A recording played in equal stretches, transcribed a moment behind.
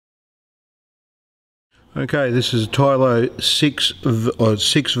Okay, this is a Tylo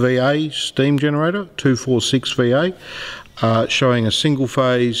 6VA steam generator, 246VA, showing a single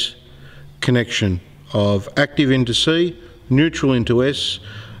phase connection of active into C, neutral into S.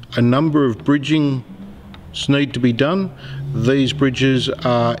 A number of bridgings need to be done. These bridges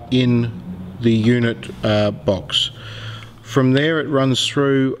are in the unit box. From there it runs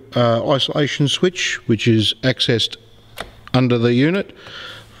through isolation switch, which is accessed under the unit.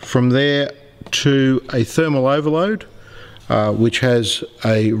 From there to a thermal overload, which has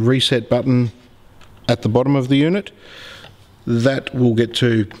a reset button at the bottom of the unit. That we'll get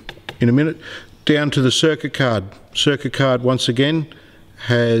to in a minute. Down to the circuit card. Circuit card once again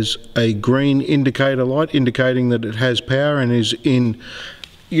has a green indicator light indicating that it has power and is in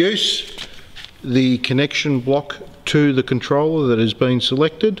use. The connection block to the controller that has been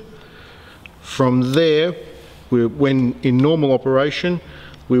selected. From there, when in normal operation,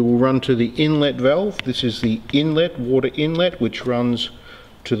 we will run to the inlet valve. This is the inlet, water inlet, which runs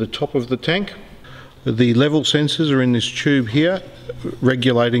to the top of the tank. The level sensors are in this tube here,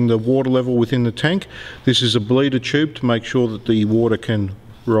 regulating the water level within the tank. This is a bleeder tube to make sure that the water can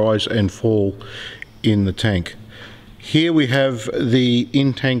rise and fall in the tank. Here we have the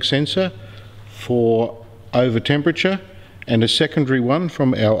in-tank sensor for over temperature, and a secondary one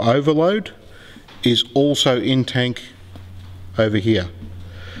from our overload is also in tank over here.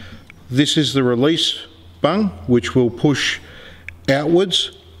 This is the release bung, which will push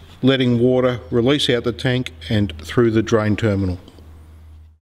outwards, letting water release out the tank and through the drain terminal.